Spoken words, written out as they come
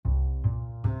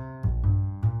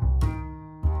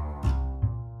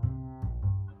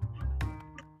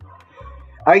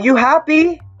Are you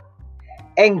happy?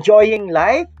 Enjoying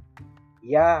life?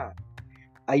 Yeah.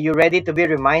 Are you ready to be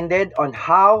reminded on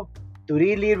how to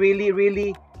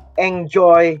really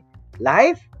enjoy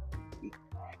life?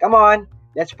 Come on,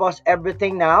 let's pause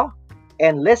everything now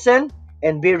and listen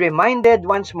and be reminded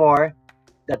once more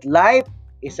that life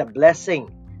is a blessing,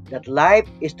 that life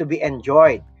is to be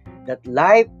enjoyed, that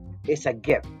life is a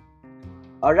gift.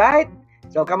 All right?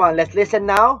 So come on, let's listen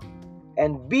now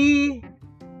and be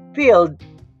filled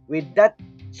with that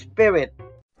spirit.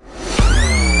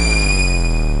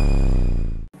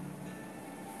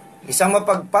 Isang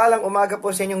mapagpalang umaga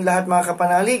po sa inyong lahat mga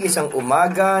kapanalig, isang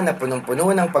umaga na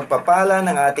punong-puno ng pagpapala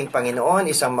ng ating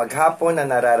Panginoon, isang maghapon na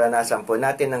nararanasan po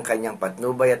natin ng kanyang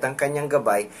patnubay at ang kanyang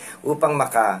gabay upang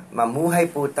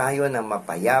mamuhay po tayo ng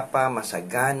mapayapa,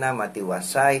 masagana,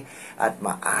 matiwasay at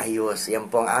maayos. Yan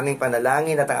po ang aming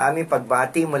panalangin at ang aming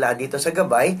pagbati mula dito sa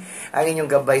gabay, ang inyong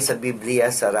gabay sa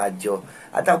Biblia sa radyo.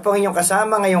 At ako po ang inyong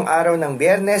kasama ngayong araw ng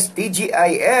Biyernes,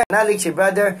 TGIF, nalig si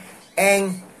Brother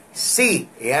Eng C.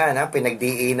 Yan,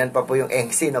 pinagdiinan pa po yung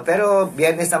NC, no? Pero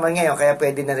Biyernes naman ngayon, kaya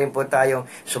pwede na rin po tayong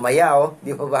sumayaw,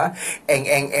 di ba?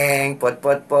 Eng, pot,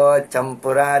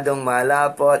 champuradong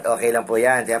malapot. Okay lang po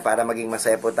yan, kaya para maging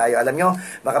masaya po tayo. Alam nyo,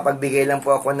 makapagbigay lang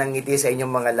po ako ng ngiti sa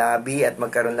inyong mga labi at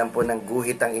magkaroon lang po ng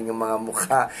guhit ang inyong mga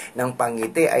mukha ng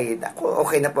pangiti. Ay, ako,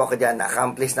 okay na po ako dyan.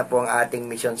 Na-accomplish na po ang ating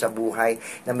misyon sa buhay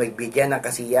na magbigyan ng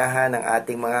kasiyahan ng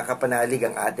ating mga kapanalig,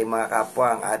 ang ating mga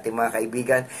kapwa, ang ating mga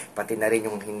kaibigan, pati na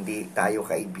rin yung hindi tayo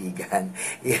kaibigan.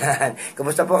 Yan.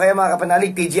 Kumusta po kayo mga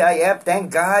kapanalig? TGIF,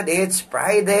 thank God it's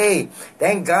Friday.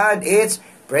 Thank God it's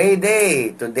Pray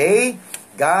Day. Today,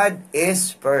 God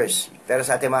is first. Pero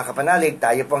sa ating mga kapanalig,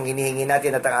 tayo pong hinihingi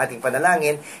natin at ang ating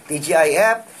panalangin.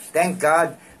 TGIF, thank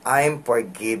God I'm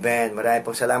forgiven. Maraming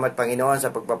pong salamat, Panginoon,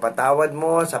 sa pagpapatawad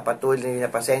mo, sa patuloy na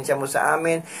pasensya mo sa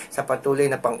amin, sa patuloy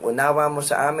na pangunawa mo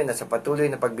sa amin, at sa patuloy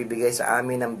na pagbibigay sa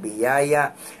amin ng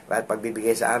biyaya, at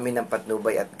pagbibigay sa amin ng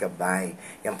patnubay at gabay.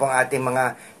 Yan pong ating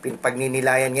mga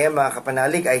pagninilayan ngayon, mga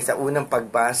kapanalig, ay sa unang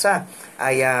pagbasa,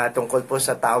 ay tungkol po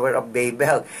sa Tower of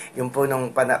Babel. Yung po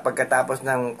nung pagkatapos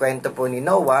ng kwento po ni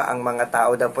Noah, ang mga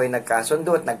tao daw po ay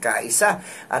nagkasundo at nagkaisa,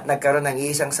 at nagkaroon ng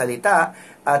isang salita,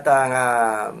 at ang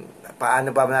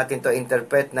paano ba natin to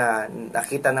interpret na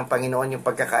nakita ng Panginoon yung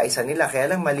pagkakaisa nila,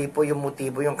 kaya lang mali po yung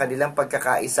motibo yung kanilang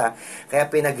pagkakaisa, kaya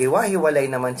pinaghiwa-hiwalay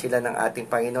naman sila ng ating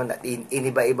Panginoon at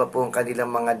iniba-iba po ang kanilang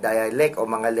mga dialect o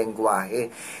mga lengguwahe.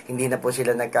 Hindi na po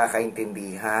sila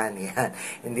nagkakaintindihan. Yan.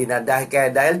 Hindi na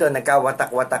dahil doon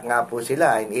nagkawatak-watak nga po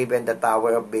sila, and even the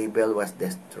Tower of Babel was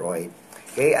destroyed.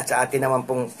 Okay, at sa atin naman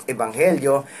pong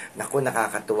ebanghelyo, naku,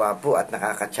 nakakatuwa po at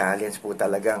nakaka-challenge po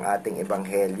talaga ang ating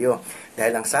ebanghelyo.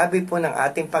 Dahil ang sabi po ng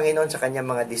ating Panginoon sa kanyang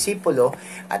mga disipulo,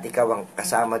 at ikaw ang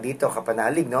kasama dito,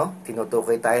 kapanalig, no?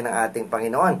 Tinutukoy tayo ng ating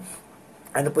Panginoon.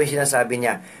 Ano po yung sinasabi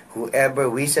niya? Whoever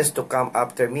wishes to come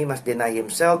after me must deny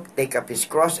himself, take up his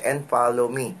cross, and follow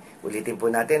me. Ulitin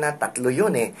po natin na tatlo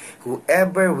yun eh.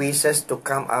 Whoever wishes to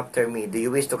come after me. Do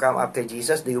you wish to come after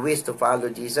Jesus? Do you wish to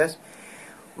follow Jesus?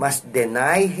 Must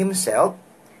deny himself,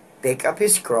 take up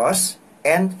his cross,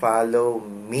 and follow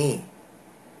me.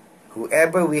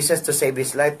 Whoever wishes to save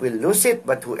his life will lose it,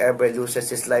 but whoever loses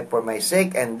his life for my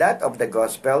sake and that of the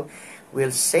gospel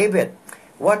will save it.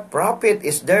 What profit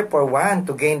is there for one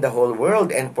to gain the whole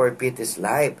world and forfeit his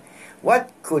life?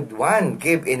 What could one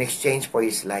give in exchange for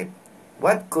his life?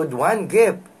 What could one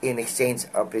give in exchange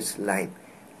of his life?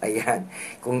 Ayan.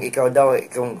 Kung ikaw daw,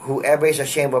 kung whoever is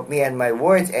ashamed of me and my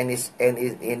words and is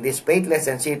in this faithless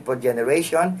and sinful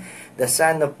generation, the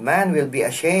Son of Man will be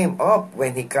ashamed of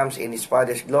when He comes in His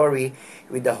Father's glory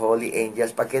with the holy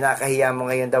angels. Pag kinakahiya mo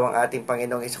ngayon daw ang ating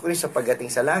Panginoong Jesucristo pagdating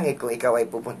sa langit, kung ikaw ay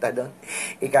pupunta doon,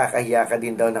 ikakahiya ka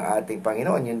din daw ng ating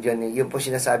Panginoon. Yun po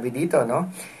sinasabi dito, no?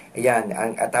 Ayan,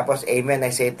 tapos, Amen, I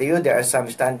say to you, there are some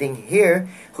standing here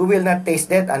who will not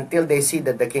taste death until they see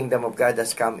that the kingdom of God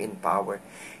has come in power.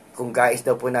 Kung guys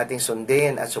daw po natin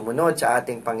sundin at sumunod sa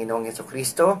ating Panginoong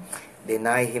Jesucristo,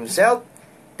 deny himself,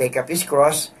 take up his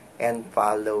cross, and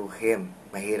follow him.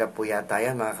 Mahirap po yata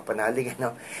yan, mga kapanalig,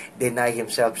 ano? Deny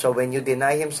himself. So when you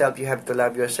deny himself, you have to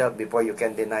love yourself before you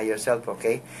can deny yourself,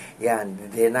 okay? Yan,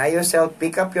 deny yourself,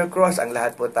 pick up your cross. Ang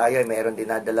lahat po tayo ay mayroon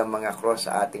dinadalang mga cross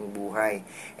sa ating buhay.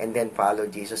 And then follow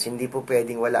Jesus. Hindi po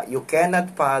pwedeng wala. You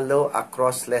cannot follow a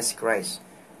crossless Christ.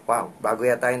 Wow, bago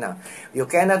yata na. You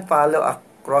cannot follow a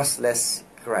crossless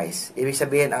Christ. Ibig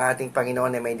sabihin, ang ating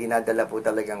Panginoon ay may dinadala po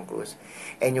talagang krus.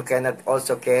 And you cannot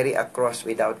also carry a cross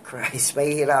without Christ.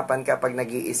 Mahihirapan ka pag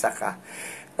nag-iisa ka.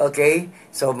 Okay?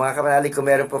 So mga kapanalig, kung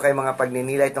meron po kayo mga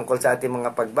pagninilay tungkol sa ating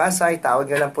mga pagbasa,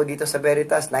 tawag nyo lang po dito sa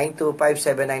Veritas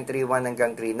 925-7931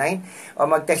 hanggang 39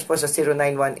 o mag-text po sa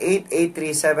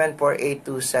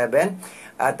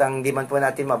 0918-837-4827 at ang di man po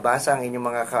natin mabasa ang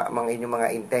inyong mga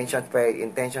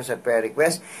intentions at prayer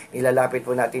request, nilalapit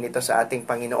po natin ito sa ating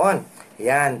Panginoon.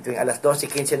 Yan, tuwing alas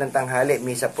 12:15 ng tanghali,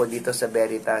 misa po dito sa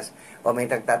Veritas. O may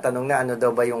nagtatanong na, ano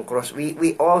daw ba yung cross?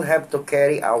 We all have to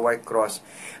carry our cross.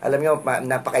 Alam niyo,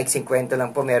 napakaiksing kwento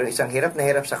lang po. Meron isang hirap na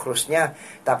hirap sa krus niya.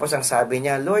 Tapos ang sabi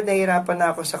niya, Lord, nahihirapan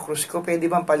na ako sa krus ko. Pwede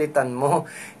bang palitan mo?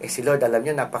 Si Lord, alam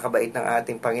niyo, napakabait ng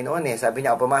ating Panginoon. Sabi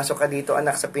niya, pumasok ka dito,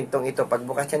 anak, sa pintong ito.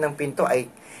 Pagbukas niya ng pinto, ay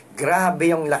grabe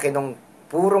yung laki ng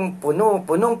punong-puno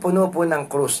po ng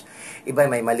krus. Iba,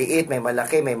 may maliit, may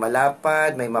malaki, may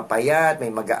malapad, may mapayat,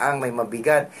 may magaang, may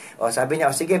mabigat. O sabi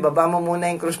niya, sige, baba mo muna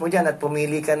yung krus mo dyan at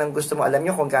pumili ka ng gusto mo. Alam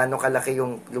niyo kung gaano kalaki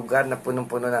yung lugar na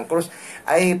punong-puno ng krus?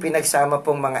 Ay pinagsama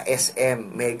pong mga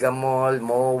SM, Mega Mall,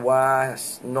 MOA,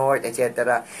 North,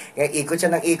 etc. Ngayon, ikot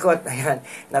siya ng ikot. Ayan,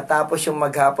 natapos yung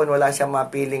maghapon, wala siyang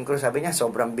mapiling krus. Sabi niya,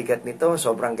 sobrang bigat nito,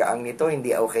 sobrang gaang nito,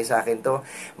 hindi okay sa akin to.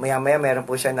 Maya-maya, meron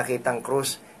po siya nakitang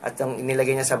krus. At yung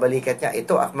inilagay niya sa balikat niya,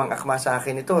 ito, akmang-akma sa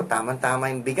akin ito, tamang-tama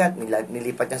yung bigat,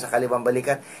 nilipat niya sa kaliwang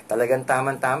balikat, talagang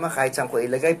tamang-tama, kahit saan ko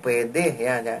ilagay, pwede,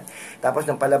 yan. Tapos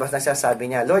nung palabas na siya,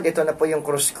 sabi niya, Lord, ito na po yung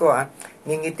krus ko, ha.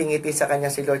 Ngingiti-ngiti sa kanya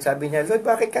si Lord, sabi niya, Lord,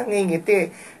 bakit kang ngingiti?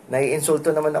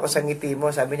 Naiinsulto naman ako sa ngiti mo,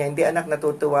 sabi niya, hindi anak,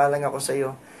 natutuwa lang ako sa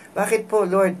iyo. Bakit po,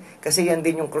 Lord? Kasi yan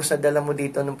din yung krus na dala mo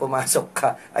dito nung pumasok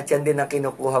ka, at yan din ang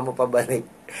kinukuha mo pabalik.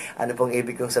 Ano pong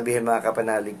ibig kong sabihin, mga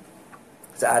kapanalig?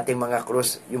 Sa ating mga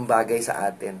krus, yung bagay sa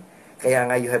atin. Kaya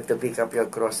nga, you have to pick up your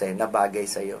cross, na bagay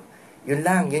sa'yo. Yun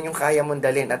lang, yun yung kaya mong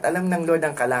dalhin. At alam ng Lord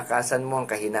ang kalakasan mo, ang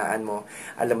kahinaan mo.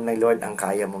 Alam ng Lord ang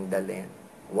kaya mong dalhin.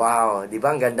 Wow, di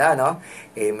ba ang ganda, no?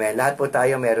 Amen. Lahat po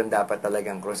tayo meron dapat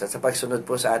talagang cross. At sa pagsunod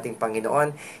po sa ating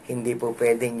Panginoon, hindi po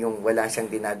pwedeng yung wala siyang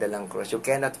dinadalang cross. You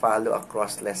cannot follow a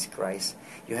crossless Christ.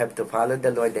 You have to follow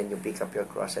the Lord, then you pick up your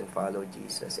cross and follow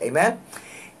Jesus. Amen?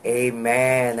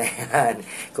 Amen. Ayan.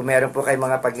 Kung meron po kayong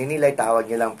mga pagninilay, tawag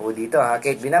nyo lang po dito. Ha?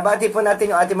 Okay, binabati po natin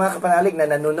yung ating mga kapanalig na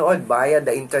nanonood via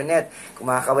the internet.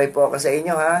 Kumakaway po ako sa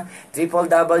inyo, ha?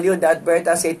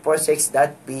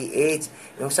 www.bertas846.ph.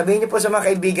 Yung sabihin nyo po sa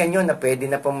mga kaibigan nyo na pwede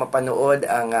na pong mapanood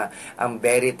ang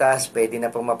Veritas, pwede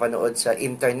na pong mapanood sa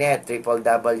internet,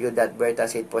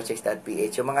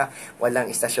 www.bertas846.ph. Yung mga walang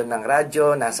istasyon ng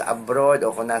radyo, nasa abroad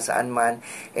o kung nasaan man,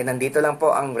 nandito lang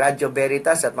po ang Radyo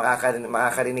Veritas at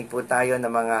makakarinig po tayo ng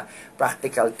mga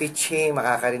practical teaching,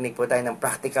 makakarinig po tayo ng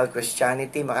practical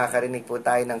Christianity, makakarinig po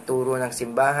tayo ng turo ng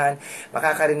simbahan,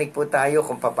 makakarinig po tayo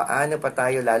kung papaano pa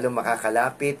tayo lalo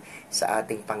makakalapit sa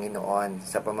ating Panginoon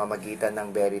sa pamamagitan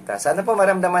ng Veritas. Sana po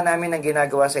maramdaman namin ang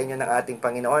ginagawa sa inyo ng ating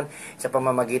Panginoon sa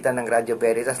pamamagitan ng Radyo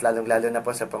Veritas, lalong-lalo na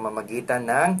po sa pamamagitan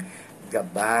ng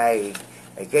gabay.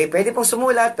 Okay, pwede pong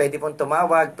sumulat, pwede pong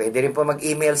tumawag, pwede rin po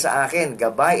mag-email sa akin,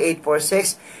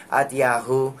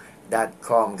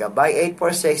 gabay846@yahoo.com,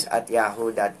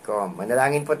 gabay846@yahoo.com.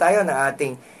 Manalangin po tayo ng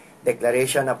ating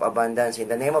Declaration of Abundance.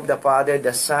 In the name of the Father,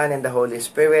 the Son, and the Holy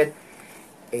Spirit.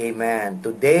 Amen.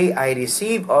 Today, I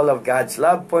receive all of God's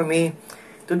love for me.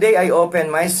 Today, I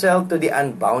open myself to the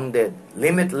unbounded,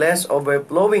 limitless,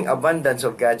 overflowing abundance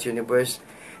of God's universe.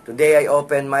 Today, I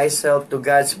open myself to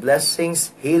God's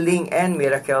blessings, healing, and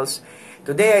miracles.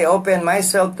 Today, I open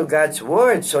myself to God's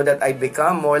Word so that I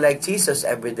become more like Jesus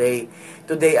every day.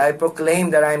 Today, I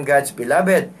proclaim that I'm God's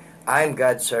beloved. I'm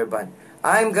God's servant.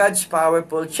 I'm God's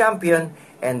powerful champion.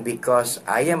 And because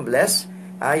I am blessed,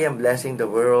 I am blessing the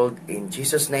world. In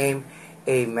Jesus' name,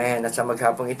 Amen. At sa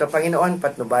maghapong ito, Panginoon,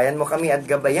 patnubayan mo kami at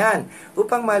gabayan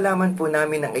upang malaman po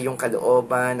namin ang iyong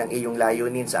kalooban, ang iyong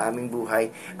layunin sa aming buhay.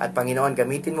 At Panginoon,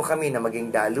 gamitin mo kami na maging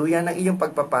daluyan ng iyong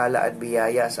pagpapala at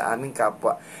biyaya sa aming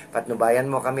kapwa. Patnubayan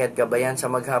mo kami at gabayan sa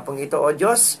maghapong ito, O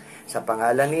Diyos, sa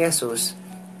pangalan ni Jesus.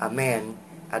 Amen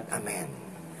at Amen.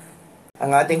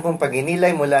 Ang ating pong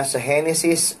paginilay mula sa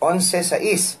Genesis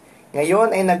 11:6.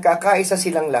 Ngayon ay nagkakaisa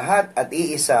silang lahat at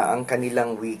iisa ang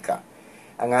kanilang wika.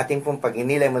 Ang ating pong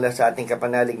paginilay mula sa ating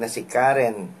kapanalig na si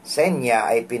Karen Senya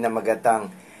ay pinamagatang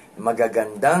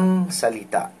magagandang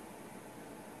salita.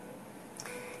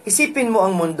 Isipin mo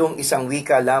ang mundong isang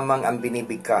wika lamang ang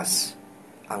binibigkas,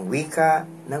 ang wika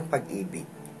ng pag-ibig.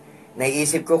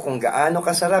 Naiisip ko kung gaano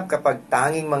kasarap kapag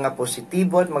tanging mga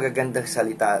positibo at magagandang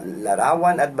salita,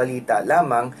 larawan at balita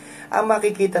lamang ang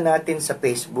makikita natin sa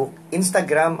Facebook,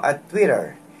 Instagram at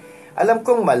Twitter. Alam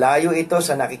kong malayo ito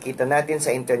sa nakikita natin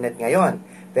sa internet ngayon,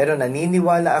 pero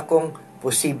naniniwala akong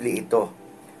posible ito.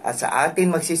 At sa atin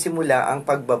magsisimula ang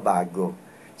pagbabago.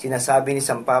 Sinasabi ni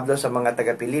San Pablo sa mga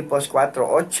taga-Pilipos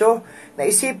 4:8 na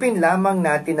isipin lamang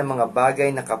natin ang mga bagay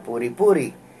na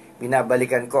kapuri-puri.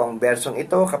 Binabalikan ko ang bersong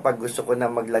ito kapag gusto ko na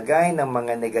maglagay ng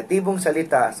mga negatibong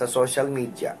salita sa social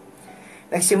media.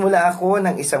 Nagsimula ako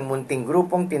ng isang munting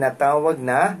grupong tinatawag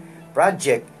na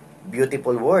Project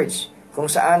Beautiful Words, kung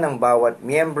saan ang bawat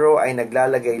miyembro ay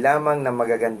naglalagay lamang ng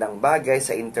magagandang bagay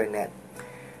sa internet.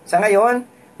 Sa ngayon,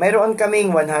 mayroon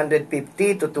kaming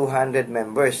 150 to 200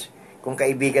 members. Kung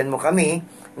kaibigan mo kami,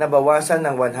 nabawasan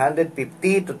ng 150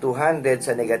 to 200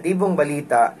 sa negatibong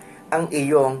balita ang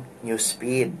iyong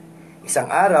newsfeed.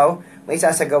 Isang araw, may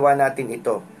sasagawa natin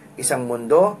ito. Isang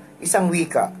mundo, isang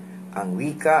wika. Ang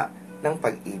wika ng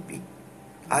pag-ibig.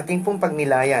 Ating pong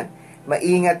pagnilayan,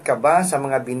 maingat ka ba sa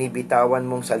mga binibitawan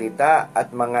mong salita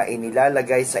at mga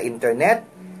inilalagay sa internet?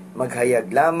 Maghayag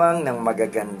lamang ng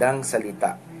magagandang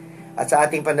salita. At sa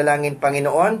ating panalangin,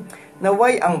 Panginoon,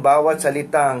 naway ang bawat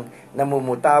salitang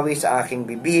namumutawi sa aking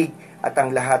bibig at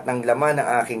ang lahat ng laman ng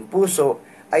aking puso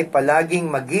ay palaging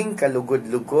maging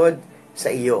kalugod-lugod sa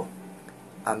iyo.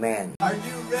 Amen. Are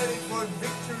you ready for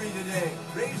victory today?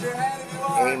 Raise your hand if you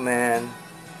are. Amen.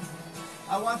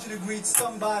 I want you to greet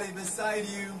somebody beside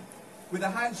you with a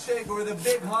handshake or with a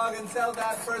big hug and tell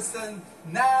that person,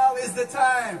 now is the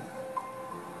time.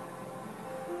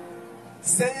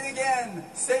 Say it again.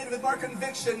 Say it with more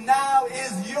conviction. Now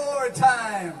is your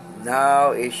time.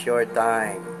 Now is your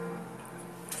time.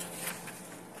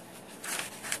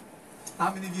 How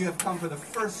many of you have come for the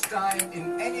first time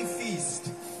in any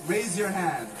feast? Raise your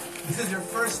hand. This is your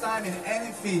first time in any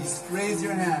feast. Raise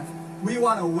your hand. We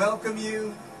want to welcome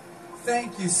you.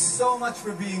 Thank you so much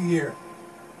for being here.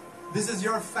 This is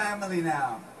your family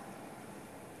now.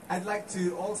 I'd like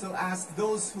to also ask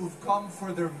those who've come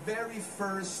for their very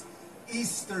first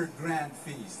Easter Grand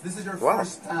Feast. This is your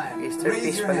first time. Easter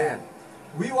Raise feast your hand.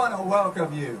 We want to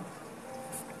welcome you.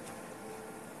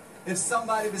 If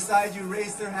somebody beside you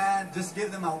raised their hand, just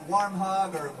give them a warm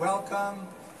hug or welcome.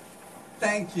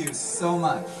 Thank you so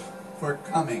much for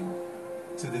coming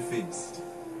to the feast.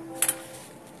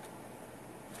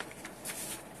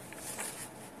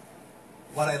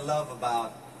 What I love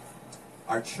about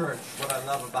our church, what I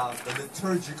love about the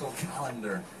liturgical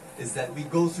calendar is that we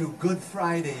go through Good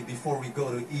Friday before we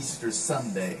go to Easter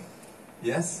Sunday.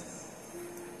 Yes?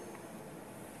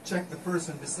 Check the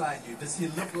person beside you. Does he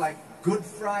look like Good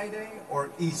Friday or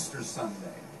Easter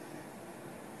Sunday?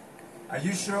 Are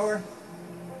you sure?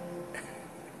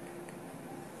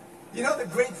 You know the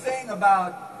great thing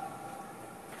about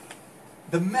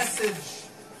the message,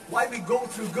 why we go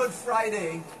through Good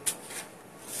Friday,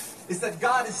 is that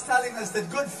God is telling us that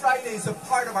Good Friday is a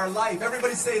part of our life.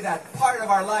 Everybody say that, part of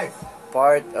our life.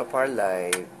 Part of our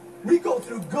life. We go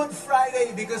through Good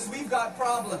Friday because we've got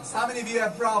problems. How many of you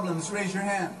have problems? Raise your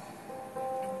hand.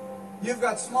 You've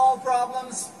got small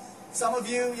problems. Some of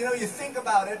you, you think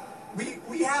about it.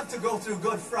 We have to go through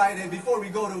Good Friday before we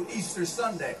go to Easter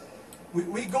Sunday.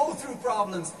 We go through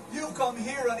problems. You come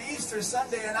here on Easter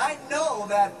Sunday, and I know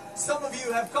that some of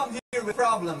you have come here with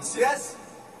problems, yes?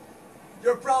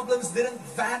 Your problems didn't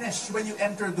vanish when you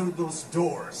entered through those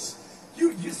doors.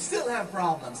 You still have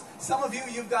problems. Some of you,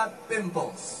 you've got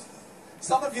pimples.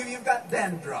 Some of you, you've got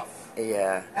dandruff.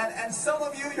 Yeah. And some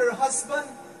of you, your husband,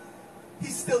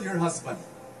 he's still your husband.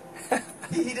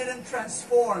 He didn't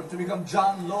transform to become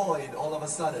John Lloyd all of a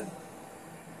sudden.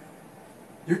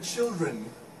 Your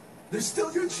children, they're still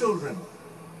your children.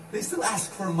 They still ask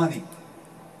for money.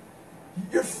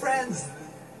 Your friends,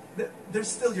 they're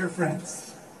still your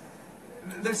friends.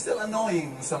 They're still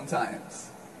annoying sometimes.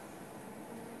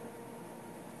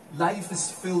 Life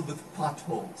is filled with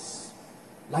potholes.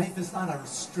 Life is not a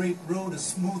straight road, a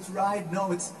smooth ride.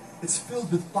 No, it's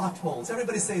filled with potholes.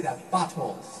 Everybody say that,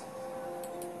 potholes.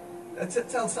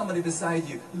 Tell somebody beside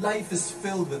you, life is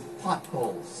filled with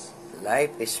potholes.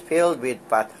 Life is filled with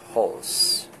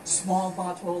potholes. Small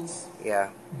potholes.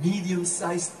 Yeah.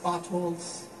 Medium-sized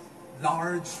potholes.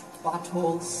 Large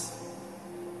potholes.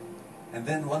 And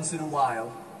then once in a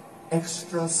while,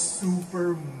 extra,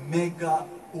 super, mega,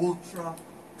 ultra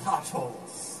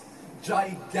potholes.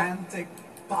 Gigantic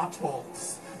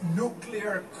potholes.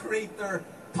 Nuclear crater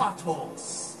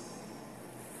potholes.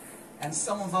 And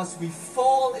some of us, we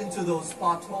fall into those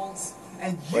potholes,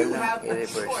 and you have a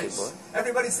choice.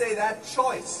 Everybody say that,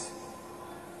 choice.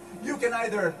 You can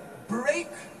either break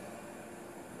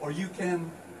or you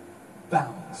can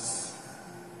bounce.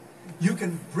 You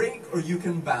can break or you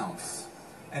can bounce.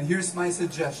 And here's my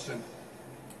suggestion.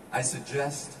 I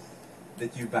suggest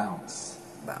that you bounce.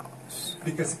 Bounce.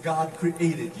 Because God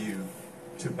created you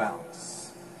to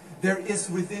bounce. There is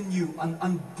within you an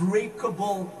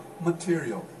unbreakable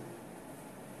material.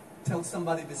 Tell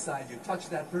somebody beside you, touch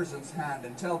that person's hand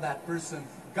and tell that person,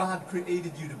 God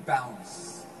created you to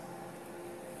bounce.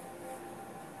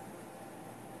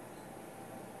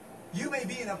 You may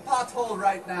be in a pothole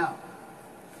right now,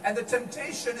 and the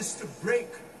temptation is to break.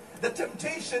 The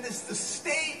temptation is to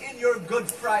stay in your Good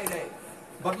Friday.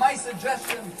 But my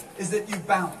suggestion is that you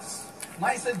bounce.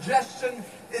 My suggestion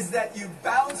is that you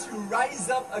bounce, you rise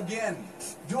up again.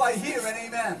 Do I hear an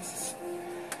amen?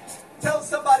 Tell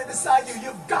somebody beside you,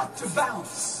 you've got to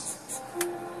bounce.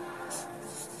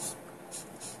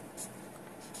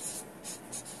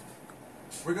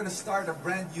 We're going to start a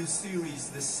brand new series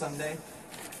this Sunday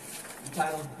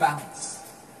entitled Bounce.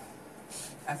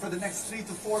 And for the next 3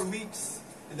 to 4 weeks,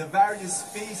 in the various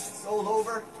feasts all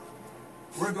over,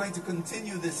 we're going to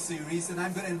continue this series, and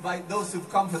I'm going to invite those who've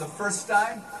come for the first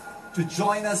time to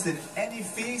join us in any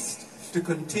feast to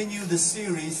continue the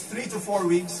series 3 to 4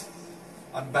 weeks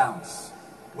on Bounce.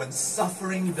 When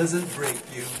suffering doesn't break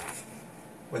you,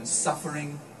 when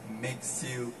suffering makes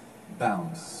you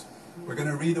bounce. We're going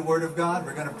to read the Word of God.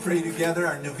 We're going to pray together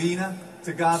our novena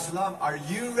to God's love. Are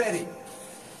you ready?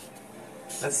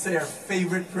 Let's say our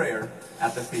favorite prayer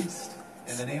at the feast.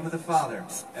 In the name of the Father,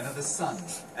 and of the Son,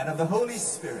 and of the Holy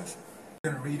Spirit.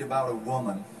 We're going to read about a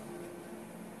woman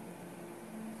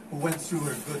who went through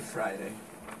her Good Friday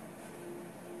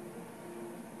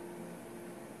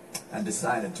and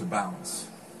decided to bounce.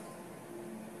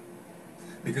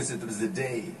 Because it was the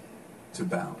day to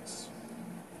bounce.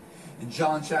 In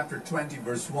John chapter 20,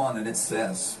 verse 1, and it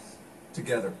says,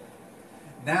 together,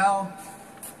 now,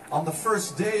 on the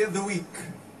first day of the week,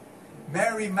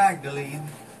 Mary Magdalene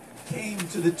came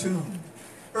to the tomb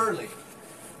early,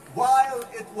 while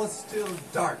it was still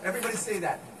dark. Everybody say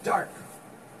that, dark.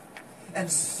 And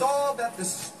saw that the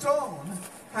stone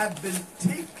had been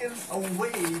taken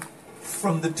away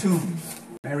from the tomb.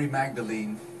 Mary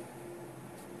Magdalene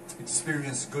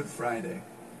experienced Good Friday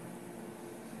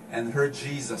and her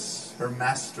Jesus, her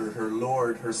Master, her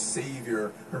Lord, her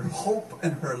Savior, her hope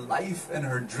and her life and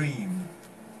her dream,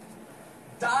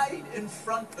 died in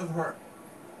front of her.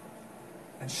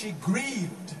 And she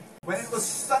grieved. When it was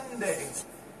Sunday,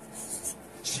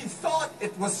 she thought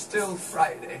it was still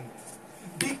Friday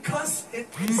because it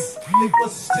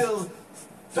was still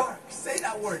dark. Say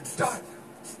that word, dark.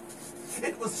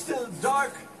 It was still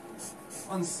dark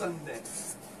on Sunday.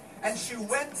 And she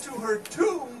went to her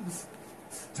tomb,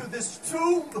 to this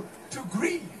tomb, to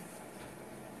grieve.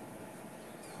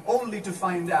 Only to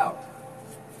find out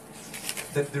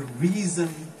that the reason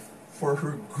for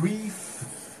her grief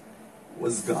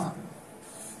was gone.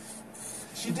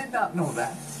 She did not know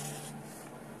that.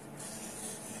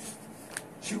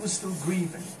 She was still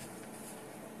grieving.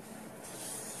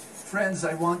 Friends,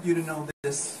 I want you to know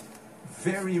this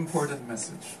very important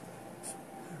message.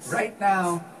 Right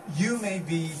now, you may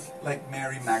be like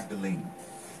Mary Magdalene.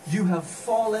 You have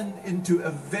fallen into a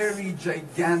very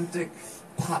gigantic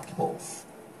pothole.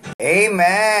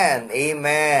 Amen!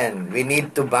 Amen! We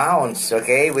need to bounce,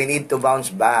 okay? We need to bounce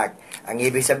back. Ang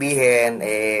ibig sabihin,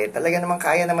 talaga naman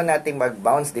kaya naman nating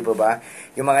mag-bounce, di po ba?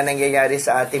 Yung mga nangyayari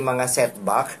sa ating mga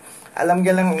setback, alam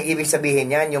niyo lang ang ibig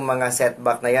sabihin yan, yung mga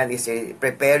setback na yan is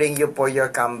preparing you for your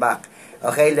comeback.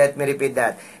 Okay, let me repeat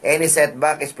that. Any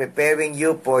setback is preparing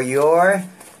you for your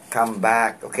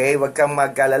comeback. Okay, huwag kang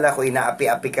mag-alala kung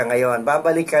inaapi-api ka ngayon.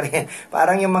 Babalik ka rin.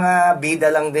 Parang yung mga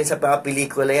bida lang din sa mga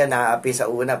pelikula yan, naaapi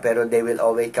sa una, pero they will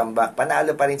always come back.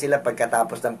 Panalo pa rin sila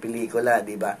pagkatapos ng pelikula,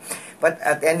 di ba? But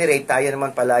at any rate, tayo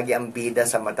naman palagi ang bida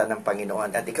sa mata ng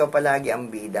Panginoon. At ikaw palagi ang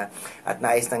bida. At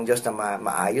nais ng Diyos na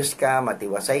maayos ka,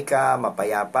 matiwasay ka,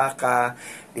 mapayapa ka,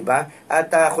 di ba? At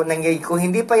kung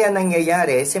hindi pa yan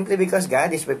nangyayari, simply because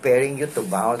God is preparing you to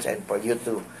bounce and for you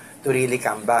to really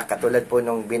come back. Katulad po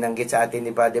nung binanggit sa atin ni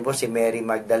Padre Bo, si Mary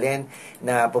Magdalene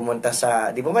na pumunta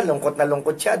sa, di ba malungkot na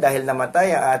lungkot siya dahil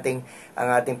namatay ang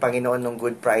ating Panginoon nung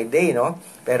Good Friday, no?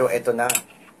 Pero eto na,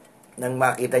 nang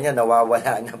makita niya,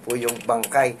 nawawala na po yung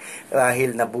bangkay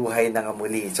dahil nabuhay na nga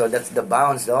muli. So that's the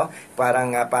bounce, no?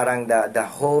 Parang the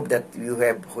hope that you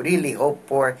have really hope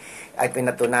for ay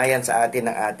pinatunayan sa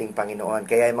atin ng ating Panginoon.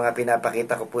 Kaya yung mga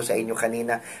pinapakita ko po sa inyo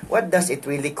kanina, what does it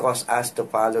really cost us to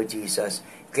follow Jesus?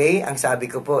 Okay, ang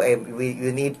sabi ko po,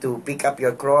 you need to pick up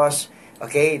your cross.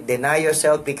 Okay, deny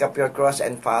yourself, pick up your cross,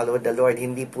 and follow the Lord.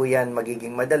 Hindi po yan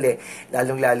magiging madali.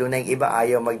 Lalong-lalo na yung iba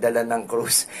ayaw magdala ng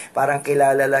krus. Parang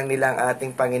kilala lang nila ang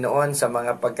ating Panginoon sa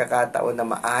mga pagkakataon na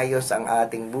maayos ang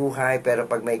ating buhay,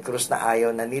 pero pag may krus na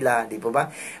ayaw na nila, di po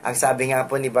ba? Ang sabi nga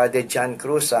po ni Brother John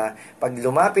Cruz, pag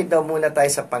lumapit daw muna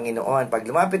tayo sa Panginoon, pag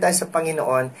lumapit tayo sa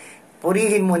Panginoon,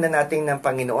 purihin muna natin ng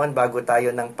Panginoon bago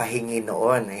tayo ng pahingi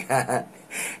noon.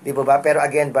 Di ba ba? Pero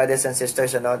again, brothers and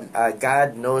sisters, God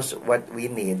knows what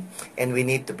we need and we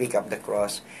need to pick up the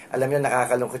cross. Alam nyo,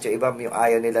 nakakalungkot yung iba, yung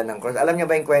ayaw nila ng cross. Alam nyo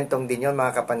ba yung kwentong din yun,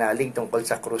 mga kapanalig, tungkol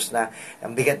sa cross na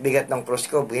ang bigat-bigat ng cross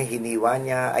ko, hiniwa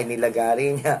niya, ay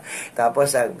nilagari niya.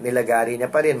 Tapos, nilagari niya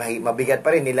pa rin, mabigat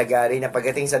pa rin, nilagari niya.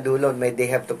 Pagdating sa dulo,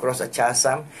 they have to cross a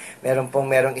chasm. Merong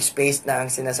space na ang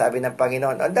sinasabi ng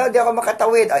Panginoon, di ako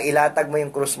makatawid. Ilatag mo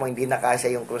yung cross mo, hindi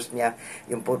nakasya yung cross niya.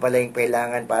 Yung po pala yung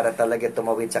kailangan para talaga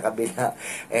tumawid sa kabila,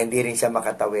 hindi rin siya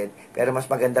makatawid. Pero mas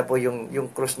maganda po yung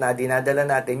krus na dinadala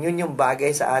natin, yun yung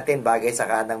bagay sa atin, bagay sa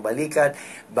kanang balikat,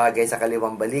 bagay sa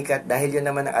kaliwang balikat, dahil yun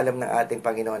naman ang alam ng ating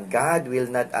Panginoon. God will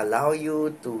not allow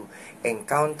you to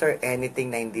encounter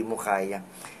anything na hindi mo kaya.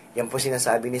 Yan po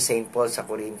sinasabi ni St. Paul sa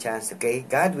Corinthians, okay?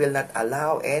 God will not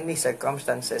allow any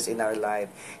circumstances in our life,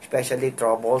 especially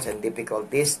troubles and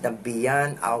difficulties, na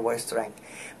beyond our strength,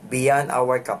 beyond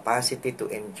our capacity to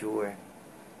endure.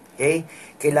 Okay?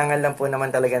 Kailangan lang po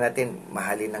naman talaga natin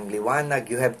mahalin ng liwanag.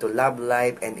 You have to love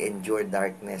life and endure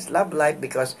darkness. Love life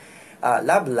because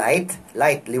love light,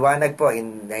 liwanag po.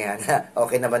 Ayan,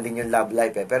 okay naman din yung love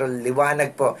life. Pero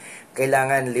liwanag po,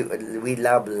 kailangan we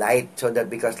love light so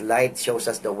that because light shows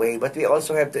us the way. But we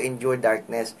also have to endure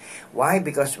darkness. Why?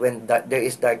 Because when there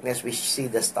is darkness, we see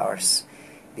the stars.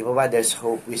 Di ba ba, there's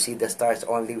hope. We see the stars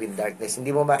only with darkness.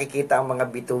 Hindi mo makikita ang mga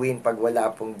bituin pag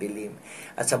wala pong dilim.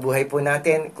 At sa buhay po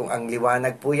natin, kung ang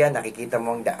liwanag po yan, nakikita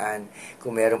mo ang daan.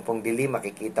 Kung meron pong dilim,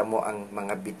 makikita mo ang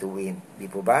mga bituin.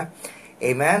 Di po ba?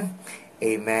 Amen?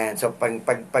 Amen. So,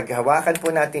 paghawakan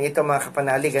po natin ito, mga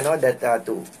kapanalig, that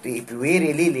if we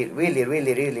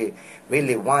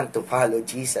really want to follow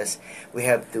Jesus, we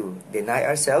have to deny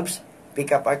ourselves,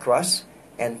 pick up our cross,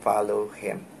 and follow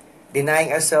Him.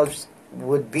 Denying ourselves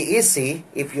would be easy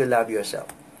if you love yourself.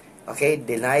 Okay?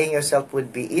 Denying yourself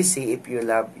would be easy if you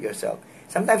love yourself.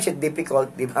 Sometimes it's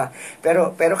difficult, di ba?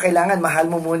 Pero kailangan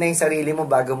mahal mo muna yung sarili mo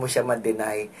bago mo siya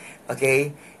ma-deny.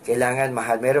 Okay? Kailangan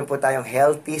mahal. Meron po tayong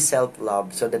healthy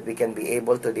self-love so that we can be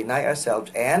able to deny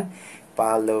ourselves and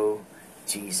follow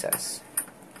Jesus.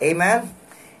 Amen?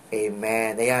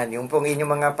 Amen. Ayan, yung pong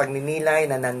inyong mga pagninilay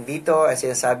na nandito,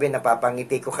 sinasabi,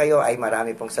 napapangiti ko kayo, ay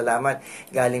marami pong salamat.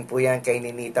 Galing po yan kay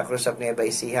Ninita Cruz of Nueva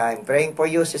Ecija. I'm praying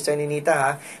for you, Sister Ninita,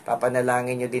 ha?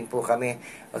 Papanalangin nyo din po kami.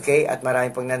 Okay? At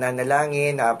marami pong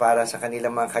nananalangin para sa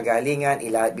kanilang mga kagalingan.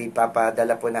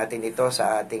 Ipapadala po natin ito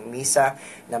sa ating misa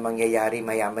na mangyayari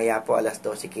maya-maya po alas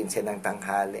 12:15 ng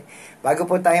tanghali. Bago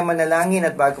po tayo manalangin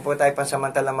at bago po tayo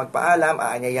pansamantalang magpaalam,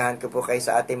 aanyayahan ko po kayo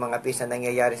sa ating mga pisa na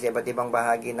nangyayari sa iba't ibang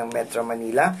bahagi ng Metro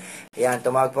Manila. Ayan,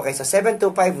 tumawag po kayo sa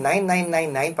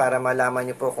 725-9999 para malaman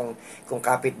nyo po kung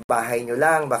kapitbahay nyo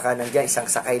lang, baka nandiyan isang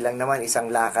sakay lang naman, isang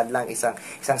lakad lang, isang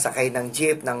sakay ng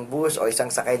jeep, ng bus, o isang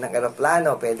sakay ng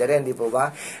eroplano, pwede rin, di po ba?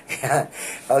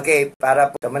 Okay, para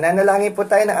po, mananalangin po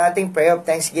tayo ng ating prayer of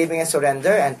thanksgiving and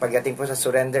surrender, and pagdating po sa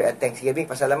surrender at thanksgiving,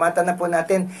 pasalamatan na po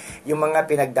natin yung mga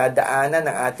pinagdadaanan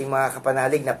ng ating mga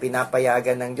kapanalig na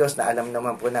pinapayagan ng Diyos, na alam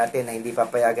naman po natin na hindi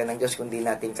papayagan ng Diyos kundi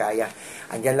natin kaya.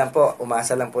 Andyan lang po,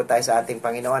 umasa lang po tayo sa ating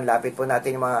Panginoon. Lapit po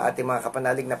natin yung ating mga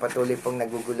kapanalig na patuloy pong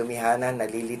nagugulumihanan,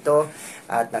 nalilito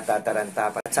at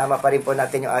natataranta. At sama pa rin po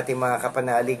natin yung ating mga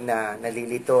kapanalig na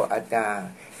nalilito at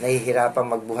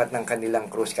nahihirapang magbuhat ng kanilang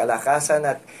krus. Kalakasan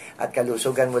at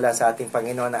kalusugan mula sa ating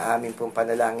Panginoon na amin pong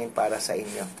panalangin para sa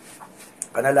inyo.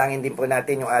 Panalangin din po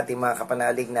natin yung ating mga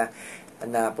kapanalig na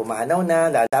pumanaw na.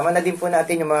 Lalaman na din po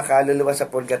natin yung mga kaluluwa sa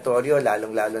purgatorio,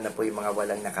 lalong-lalo na po yung mga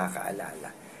walang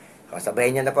nakakaalala.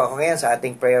 Sabayin niyo na po ako ngayon sa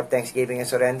ating prayer of thanksgiving and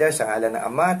surrender sa ngalan ng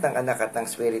Ama, ng Anak at ng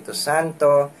Espiritu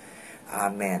Santo.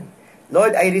 Amen.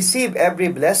 Lord, I receive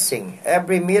every blessing,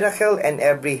 every miracle, and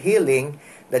every healing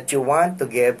that you want to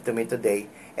give to me today.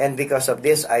 And because of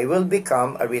this, I will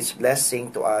become a rich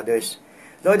blessing to others.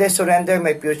 Lord, I surrender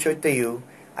my future to you.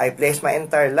 I place my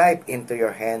entire life into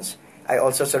your hands. I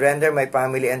also surrender my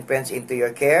family and friends into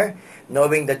your care,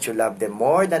 knowing that you love them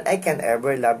more than I can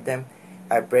ever love them.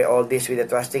 I pray all this with a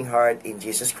trusting heart in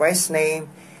Jesus Christ's name.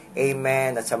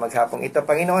 Amen. At sa maghapong ito,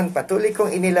 Panginoon, patuloy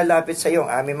kong inilalapit sa iyo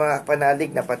ang aming mga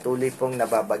panalig na patuloy pong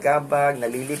nababagabag,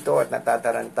 nalilito at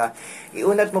natataranta.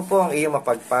 Iunat mo po ang iyong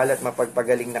mapagpala at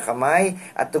mapagpagaling na kamay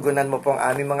at tugunan mo po ang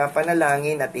aming mga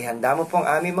panalangin at ihanda mo po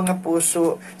ang aming mga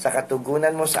puso sa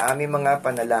katugunan mo sa aming mga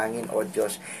panalangin, O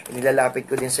Diyos. Inilalapit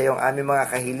ko din sa iyo ang aming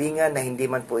mga kahilingan na hindi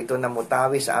man po ito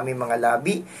namutawi sa aming mga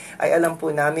labi, ay alam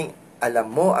po namin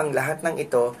Alam mo ang lahat ng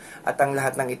ito at ang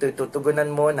lahat ng ito tutugunan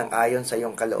mo ng ayon sa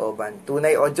iyong kalooban.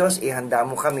 Tunay o Diyos, ihanda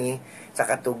mo kami sa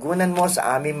katugunan mo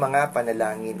sa aming mga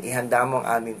panalangin. Ihanda mo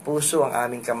ang aming puso, ang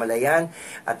aming kamalayan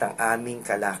at ang aming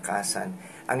kalakasan.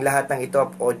 Ang lahat ng ito,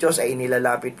 o Diyos, ay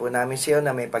inilalapit po namin sa iyo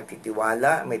na may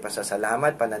pagtitiwala, may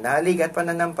pasasalamat, pananalig at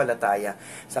pananampalataya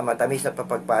sa matamis na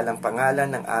papagpalang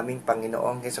pangalan ng aming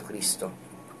Panginoong Hesukristo.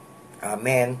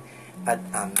 Amen at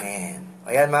Amen.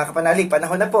 Ayan mga kapanalig,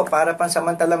 panahon na po para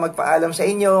pansamantala magpaalam sa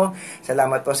inyo.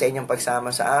 Salamat po sa inyong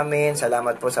pagsama sa amin.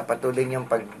 Salamat po sa patuloy niyong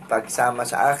pagsama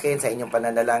sa akin, sa inyong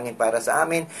pananalangin para sa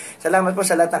amin. Salamat po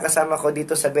sa lahat ng kasama ko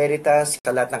dito sa Veritas,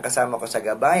 sa lahat ng kasama ko sa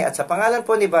Gabay. At sa pangalan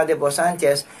po ni Brother Bo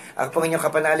Sanchez, ako po inyong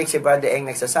kapanalig si Brother Eng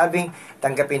nagsasabing,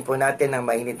 tanggapin po natin ang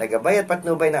mainit na gabay at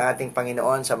patnubay ng ating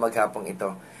Panginoon sa maghapong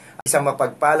ito. Isang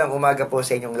mapagpalang umaga po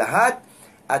sa inyong lahat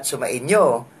at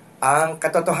sumainyo ang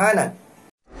katotohanan.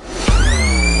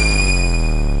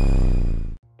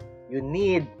 You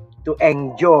need to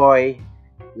enjoy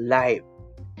life.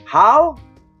 How?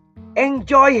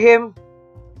 Enjoy Him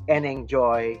and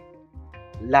enjoy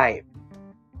life.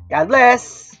 God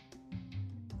bless!